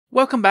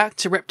Welcome back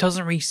to Reptiles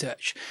and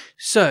Research.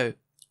 So,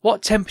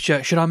 what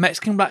temperature should our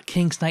Mexican black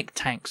king snake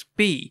tanks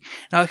be?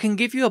 Now, I can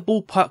give you a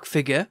ballpark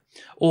figure,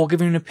 or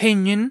give you an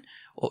opinion,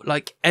 or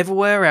like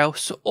everywhere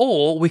else,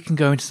 or we can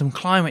go into some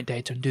climate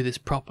data and do this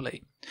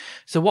properly.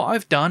 So what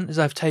I've done is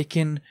I've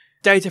taken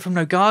data from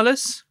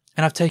Nogales,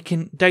 and I've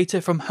taken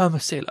data from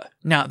Hermosillo.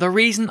 Now, the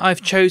reason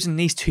I've chosen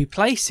these two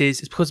places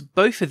is because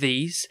both of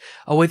these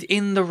are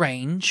within the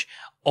range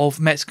of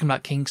Mexican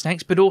black king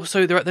snakes, but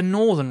also they're at the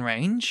northern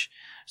range.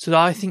 So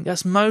I think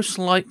that's most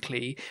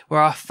likely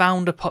where our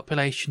founder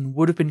population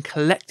would have been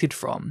collected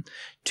from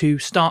to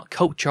start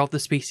culture of the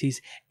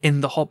species in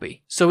the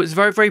hobby. So it's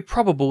very, very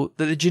probable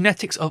that the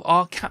genetics of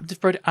our captive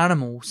bred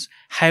animals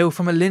hail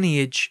from a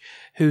lineage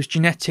whose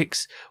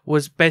genetics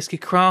was basically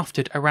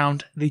crafted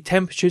around the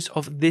temperatures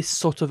of this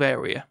sort of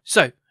area.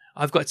 So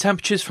I've got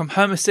temperatures from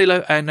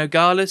Hermosillo and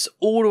Nogales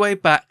all the way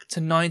back to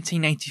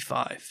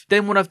 1985.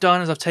 Then what I've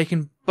done is I've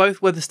taken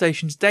both weather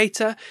stations'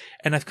 data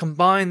and I've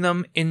combined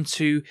them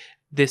into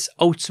this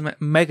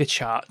ultimate mega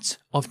chart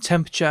of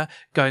temperature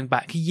going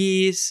back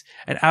years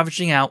and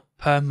averaging out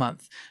per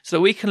month, so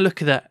that we can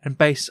look at that and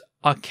base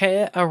our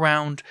care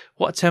around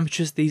what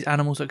temperatures these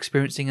animals are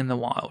experiencing in the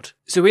wild.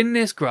 So in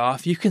this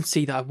graph, you can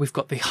see that we've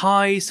got the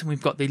highs and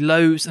we've got the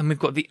lows and we've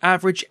got the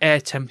average air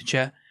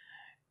temperature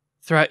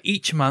throughout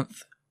each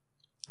month,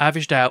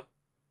 averaged out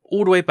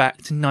all the way back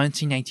to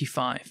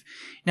 1985.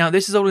 Now,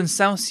 this is all in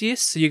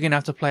Celsius, so you're going to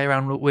have to play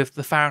around with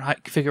the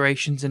Fahrenheit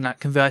configurations and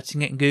like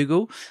converting it in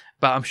Google,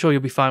 but I'm sure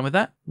you'll be fine with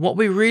that. What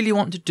we really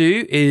want to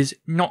do is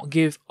not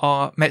give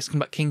our Mexican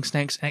black king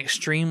snakes an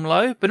extreme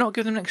low, but not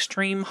give them an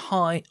extreme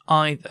high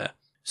either.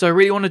 So I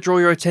really want to draw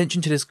your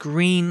attention to this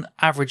green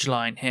average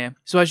line here.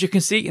 So as you can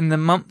see, in the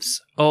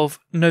months of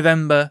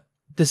November,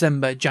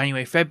 December,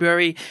 January,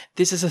 February,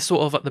 this is a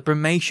sort of like the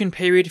brumation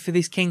period for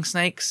these king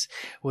snakes,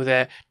 where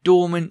they're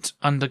dormant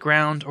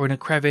underground or in a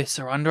crevice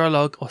or under a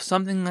log or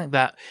something like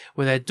that,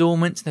 where they're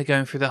dormant and they're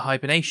going through their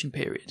hibernation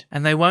period.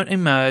 And they won't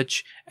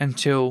emerge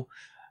until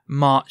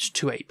March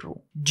to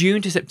April.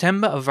 June to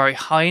September are very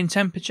high in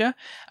temperature,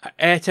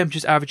 air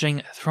temperatures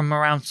averaging from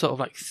around sort of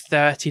like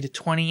 30 to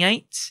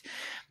 28.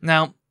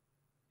 Now,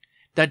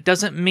 that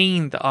doesn't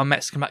mean that our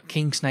Mexican black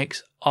king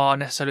snakes are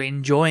necessarily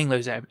enjoying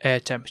those air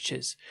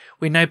temperatures.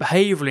 We know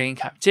behaviourally in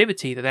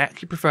captivity that they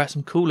actually prefer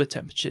some cooler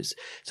temperatures.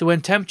 So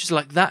when temperatures are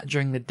like that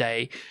during the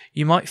day,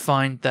 you might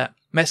find that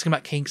Mexican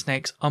black king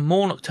snakes are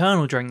more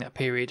nocturnal during that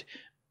period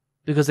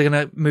because they're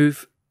going to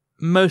move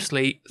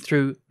mostly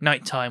through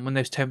nighttime when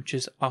those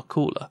temperatures are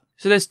cooler.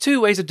 So there's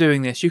two ways of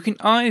doing this. You can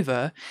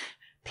either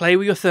play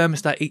with your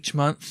thermostat each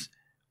month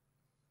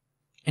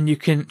and you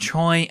can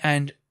try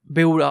and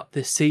build up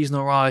this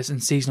seasonal rise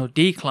and seasonal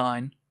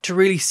decline to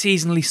really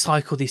seasonally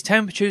cycle these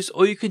temperatures,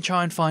 or you can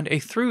try and find a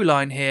through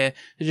line here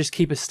to just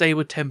keep a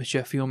stable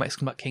temperature for your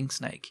Mexican black king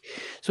snake.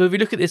 So if you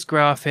look at this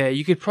graph here,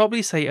 you could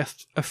probably say a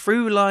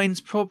through line's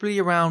probably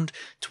around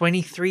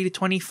 23 to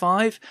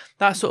 25.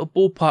 That sort of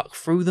ballpark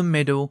through the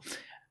middle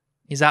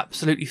is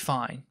absolutely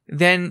fine.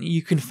 Then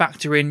you can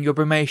factor in your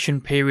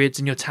brumation periods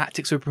and your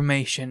tactics of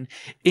brumation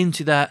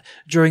into that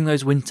during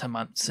those winter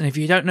months. And if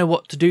you don't know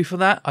what to do for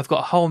that, I've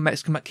got a whole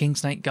Mexican black king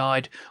snake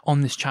guide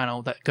on this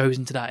channel that goes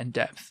into that in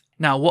depth.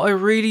 Now, what I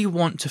really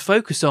want to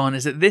focus on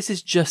is that this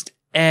is just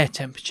air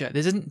temperature.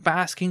 This isn't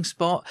basking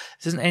spot,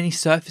 this isn't any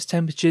surface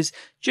temperatures,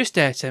 just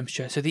air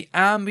temperature. So the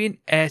ambient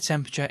air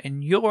temperature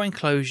in your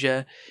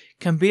enclosure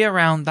can be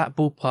around that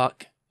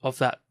ballpark of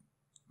that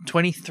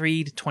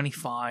 23 to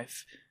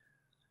 25.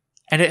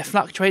 And it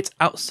fluctuates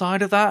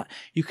outside of that.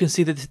 You can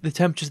see that the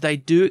temperatures they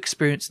do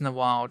experience in the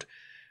wild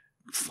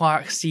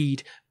far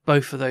exceed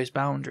both of those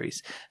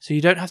boundaries. So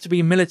you don't have to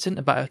be militant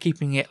about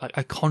keeping it like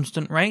a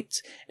constant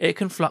rate. It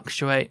can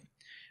fluctuate.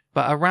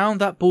 But around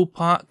that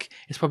ballpark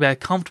is probably a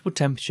comfortable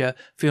temperature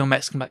for your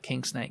Mexican black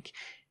king snake.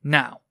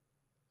 Now,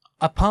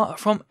 apart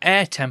from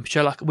air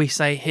temperature, like we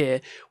say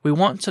here, we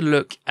want to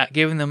look at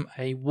giving them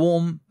a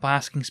warm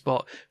basking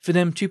spot for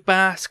them to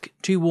bask,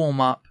 to warm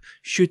up,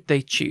 should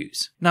they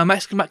choose. Now,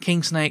 Mexican black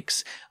king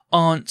snakes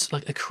aren't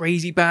like a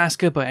crazy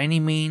basker by any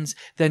means.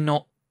 They're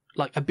not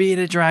like a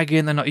bearded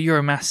dragon. They're not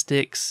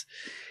Uromastyx.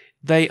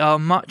 They are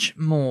much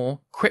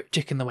more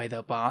cryptic in the way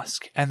they'll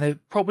bask, and they're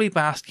probably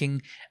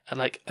basking at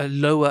like a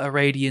lower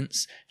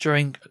irradiance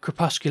during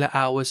crepuscular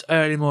hours,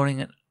 early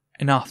morning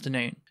and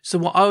afternoon. So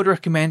what I would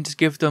recommend is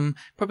give them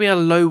probably a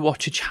low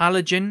wattage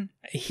halogen,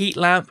 a heat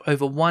lamp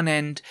over one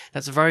end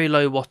that's very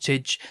low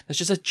wattage, that's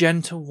just a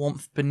gentle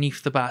warmth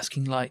beneath the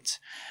basking light.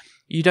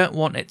 You don't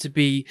want it to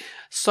be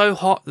so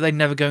hot that they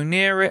never go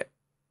near it,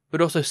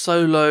 but also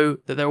so low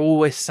that they're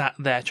always sat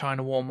there trying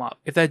to warm up.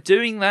 If they're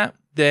doing that,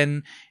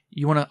 then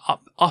you want to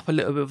up a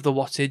little bit of the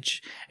wattage,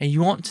 and you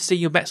want to see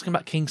your Mexican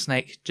black king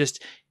snake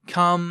just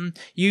come,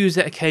 use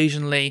it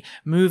occasionally,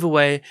 move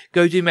away,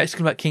 go do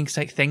Mexican black king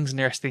snake things in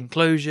the rest of the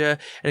enclosure,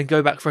 and then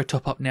go back for a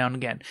top up now and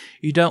again.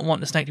 You don't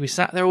want the snake to be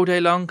sat there all day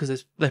long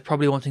because they're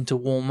probably wanting to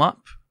warm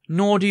up,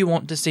 nor do you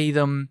want to see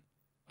them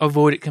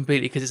avoid it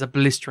completely because it's a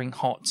blistering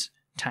hot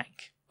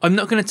tank. I'm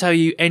not going to tell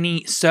you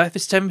any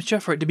surface temperature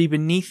for it to be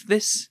beneath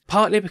this,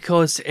 partly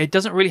because it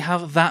doesn't really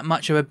have that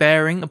much of a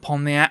bearing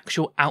upon the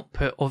actual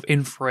output of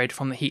infrared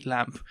from the heat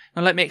lamp.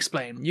 Now let me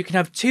explain. You can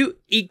have two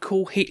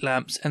equal heat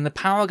lamps and the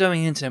power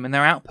going into them and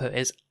their output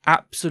is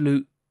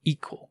absolute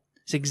equal.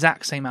 It's the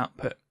exact same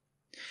output.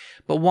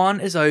 But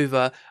one is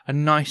over a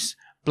nice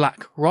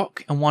black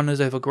rock and one is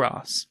over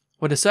grass,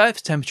 where the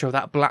surface temperature of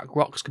that black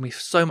rock is going to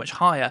be so much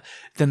higher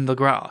than the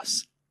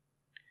grass.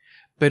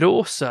 But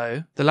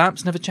also, the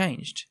lamp's never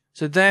changed.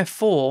 So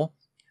therefore,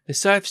 the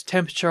surface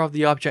temperature of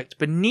the object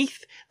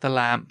beneath the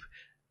lamp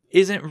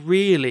isn't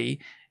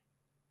really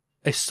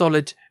a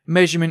solid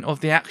measurement of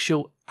the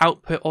actual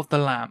output of the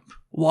lamp.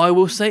 What I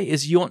will say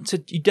is you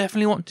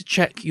definitely want to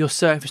check your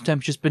surface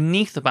temperatures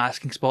beneath the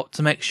basking spot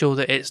to make sure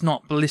that it's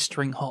not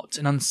blistering hot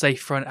and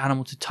unsafe for an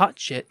animal to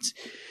touch it.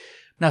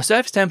 Now,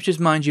 surface temperatures,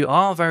 mind you,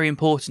 are very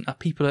important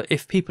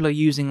if people are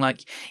using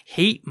like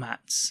heat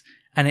mats,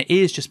 and it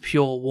is just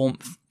pure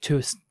warmth to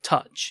a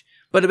touch.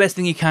 But the best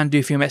thing you can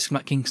do for your Mexican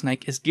black king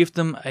snake is give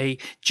them a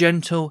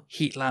gentle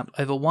heat lamp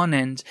over one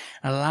end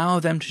and allow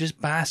them to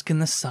just bask in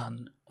the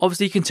sun.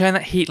 Obviously, you can turn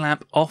that heat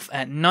lamp off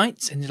at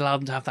night and allow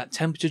them to have that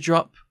temperature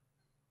drop.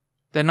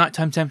 Their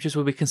nighttime temperatures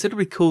will be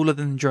considerably cooler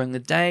than during the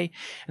day,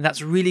 and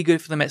that's really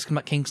good for the Mexican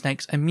black king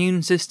snake's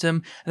immune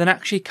system, and then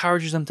actually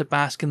encourages them to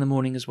bask in the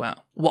morning as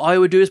well. What I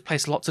would do is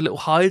place lots of little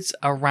hides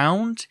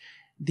around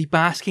the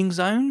basking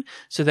zone,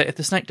 so that if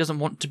the snake doesn't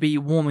want to be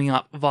warming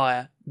up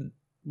via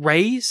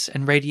rays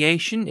and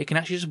radiation, it can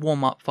actually just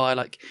warm up via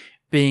like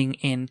being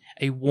in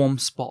a warm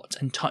spot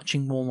and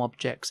touching warm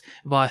objects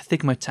via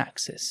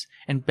thigmotaxis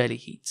and belly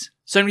heat.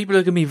 Some people are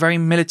going to be very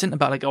militant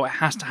about like, oh, it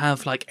has to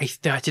have like a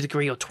 30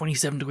 degree or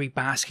 27 degree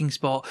basking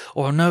spot,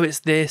 or no,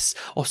 it's this,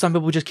 or some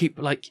people just keep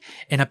like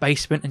in a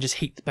basement and just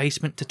heat the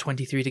basement to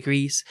 23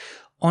 degrees.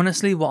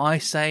 Honestly, what I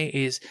say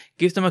is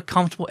give them a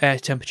comfortable air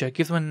temperature,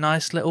 give them a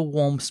nice little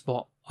warm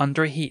spot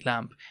under a heat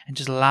lamp, and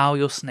just allow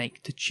your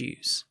snake to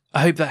choose.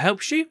 I hope that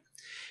helps you.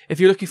 If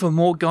you're looking for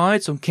more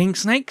guides on king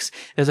snakes,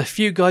 there's a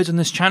few guides on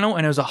this channel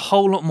and there's a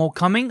whole lot more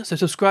coming, so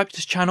subscribe to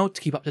this channel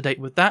to keep up to date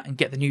with that and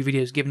get the new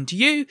videos given to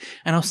you,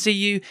 and I'll see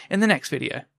you in the next video.